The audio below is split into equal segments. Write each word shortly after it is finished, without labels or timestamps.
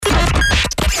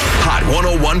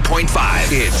101.5.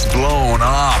 It's Blown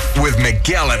Off with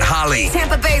Miguel and Holly.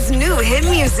 Tampa Bay's new hit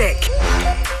music.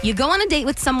 You go on a date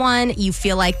with someone, you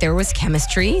feel like there was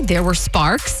chemistry, there were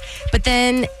sparks, but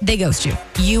then they ghost you.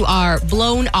 You are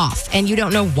blown off and you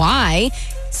don't know why.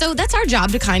 So that's our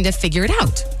job to kind of figure it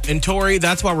out. And Tori,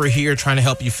 that's why we're here trying to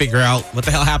help you figure out what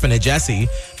the hell happened to Jesse.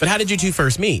 But how did you two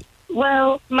first meet?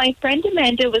 Well, my friend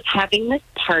Amanda was having this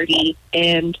party,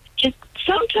 and just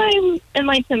sometime in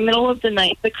the middle of the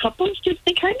night, the couples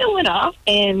they kind of went off,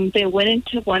 and they went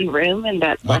into one room, and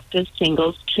that left us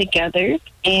singles together.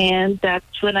 And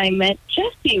that's when I met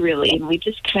Jesse, really, and we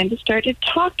just kind of started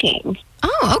talking.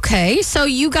 Oh, okay. So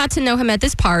you got to know him at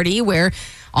this party where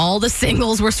all the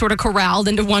singles were sort of corralled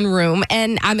into one room,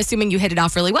 and I'm assuming you hit it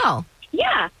off really well.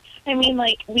 Yeah. I mean,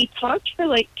 we talked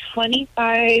for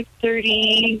 25,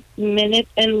 30 minutes,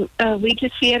 and we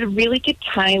had a really good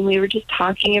time. We were just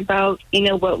talking about,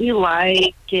 what we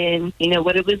liked and,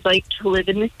 what it was like to live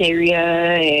in this area.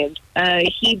 And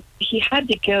he had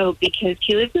to go because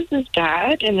he lives with his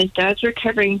dad, and his dad's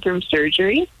recovering from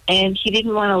surgery, and he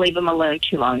didn't want to leave him alone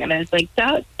too long. And I was like,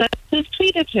 that's so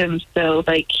sweet of him. So,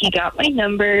 he got my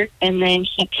number, and then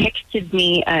he texted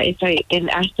me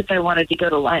and asked if I wanted to go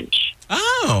to lunch.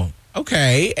 Oh,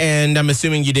 okay. And I'm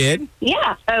assuming you did?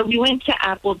 Yeah. We went to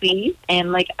Applebee's,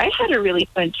 and, I had a really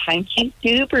fun time. He's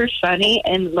super funny,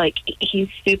 and, he's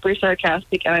super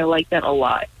sarcastic, and I like that a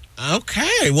lot.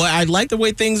 Okay. Well, I like the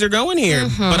way things are going here.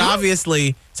 Mm-hmm. But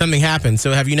obviously, something happened.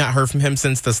 So have you not heard from him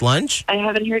since this lunch? I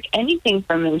haven't heard anything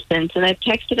from him since, and I've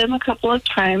texted him a couple of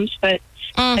times, but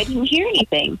I didn't hear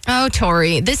anything. Oh,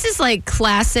 Tori, this is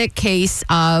classic case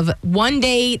of one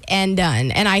date and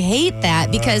done. And I hate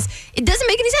that because it doesn't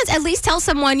make any sense. At least tell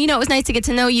someone, it was nice to get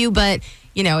to know you, but,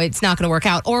 it's not going to work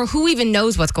out. Or who even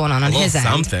knows what's going on his end.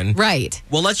 Something. Right.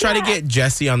 Well, let's try to get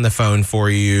Jesse on the phone for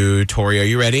you. Tori, are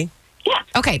you ready? Yeah.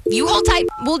 Okay, you hold tight.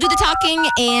 We'll do the talking,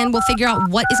 and we'll figure out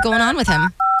what is going on with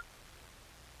him.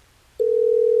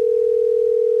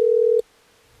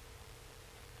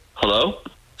 Hello?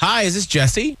 Hi, is this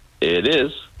Jesse? It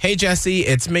is. Hey, Jesse,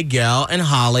 it's Miguel and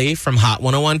Holly from Hot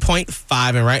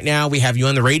 101.5, and right now we have you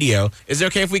on the radio. Is it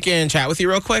okay if we can chat with you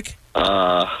real quick?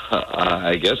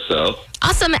 I guess so.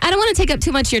 Awesome. I don't want to take up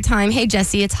too much of your time. Hey,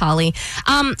 Jesse, it's Holly.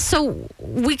 So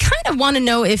we kind of want to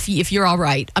know if you're all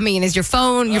right. I mean, is your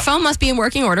phone must be in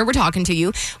working order. We're talking to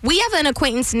you. We have an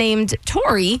acquaintance named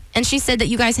Tori, and she said that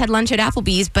you guys had lunch at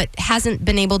Applebee's, but hasn't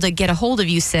been able to get a hold of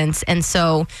you since, and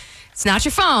so it's not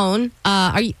your phone.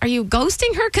 Are you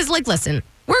ghosting her? Because, listen,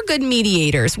 we're good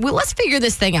mediators. Well, let's figure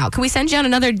this thing out. Can we send you on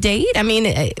another date? I mean,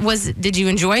 did you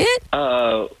enjoy it?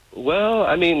 Well,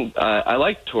 I mean, I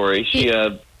like Tori. She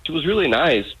was really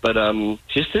nice, but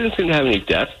she just didn't seem to have any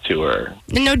depth to her.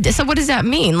 No. So what does that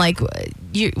mean?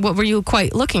 What were you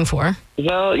quite looking for?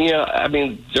 Well, I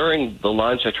mean, during the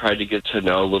lunch, I tried to get to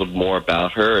know a little more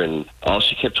about her, and all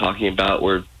she kept talking about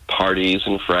were parties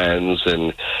and friends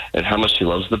and how much she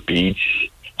loves the beach.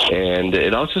 And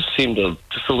it all just seemed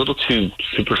just a little too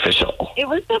superficial. It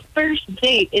was the first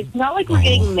date. It's not like we're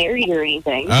getting married or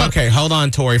anything. Okay, hold on,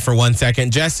 Tori, for 1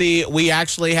 second. Jesse, we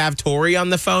actually have Tori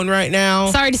on the phone right now.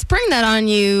 Sorry to spring that on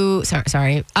you.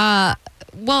 Sorry.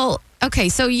 Well, okay,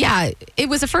 so yeah, it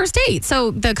was a first date. So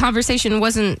the conversation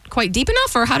wasn't quite deep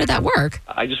enough, or how did that work?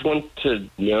 I just want to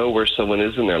know where someone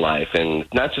is in their life, and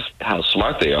not just how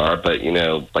smart they are, but,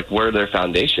 where their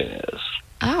foundation is.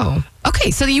 Oh, okay.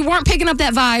 So you weren't picking up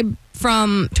that vibe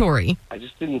from Tori? I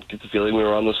just didn't get the feeling we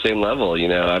were on the same level,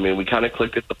 I mean, we kind of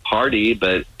clicked at the party,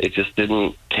 but it just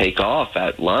didn't take off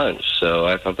at lunch, so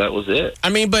I thought that was it. I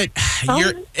mean, but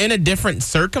you're in a different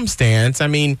circumstance. I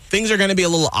mean, things are going to be a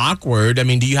little awkward. I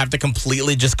mean, do you have to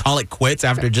completely just call it quits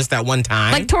after just that one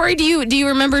time? Tori, do you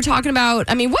remember talking about,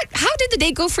 I mean, how did the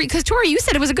date go for you? Because, Tori, you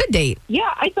said it was a good date.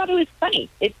 Yeah, I thought it was funny.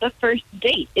 It's the first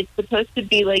date. It's supposed to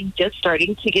be, just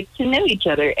starting to get to know each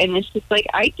other, and it's just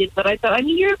I did what I thought. I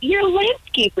mean, you're a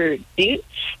landscaper, dude.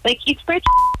 You spread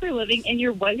for a living, and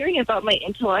you're wondering about my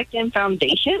intellect and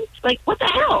foundation? What the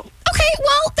hell? Okay,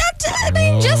 well,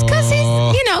 just because he's,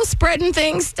 spreading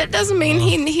things, that doesn't mean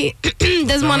he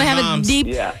doesn't want to have a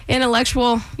deep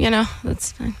intellectual,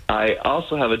 that's fine. I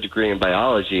also have a degree in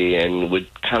biology and would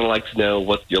kind of like to know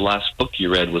what your last book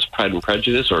you read was, Pride and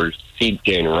Prejudice or Seed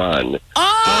Gain Run.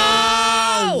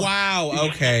 Oh, wow,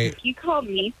 okay. You call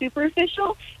me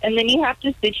superficial, and then you have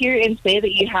to sit here and say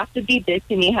that you have to be this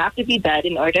and you have to be that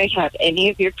in order to have any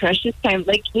of your precious time.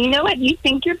 You know what? You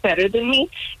think you're better than me,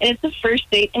 and it's the first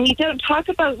date, and you don't talk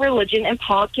about religion and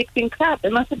politics and crap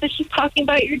unless it's just talking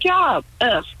about your job.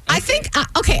 Ugh. I think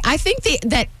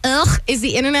that is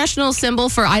the international symbol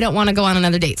for I don't want to go on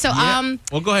another date. So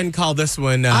we'll go ahead and call this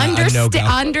one a no-go.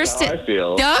 That's how I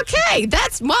feel. Okay,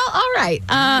 all right.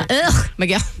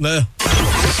 Miguel.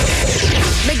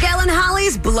 Miguel and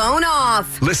Holly's Blown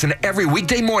Off. Listen every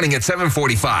weekday morning at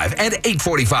 7:45 and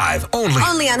 8:45 only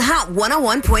Only on Hot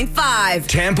 101.5.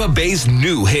 Tampa Bay's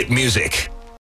new hit music.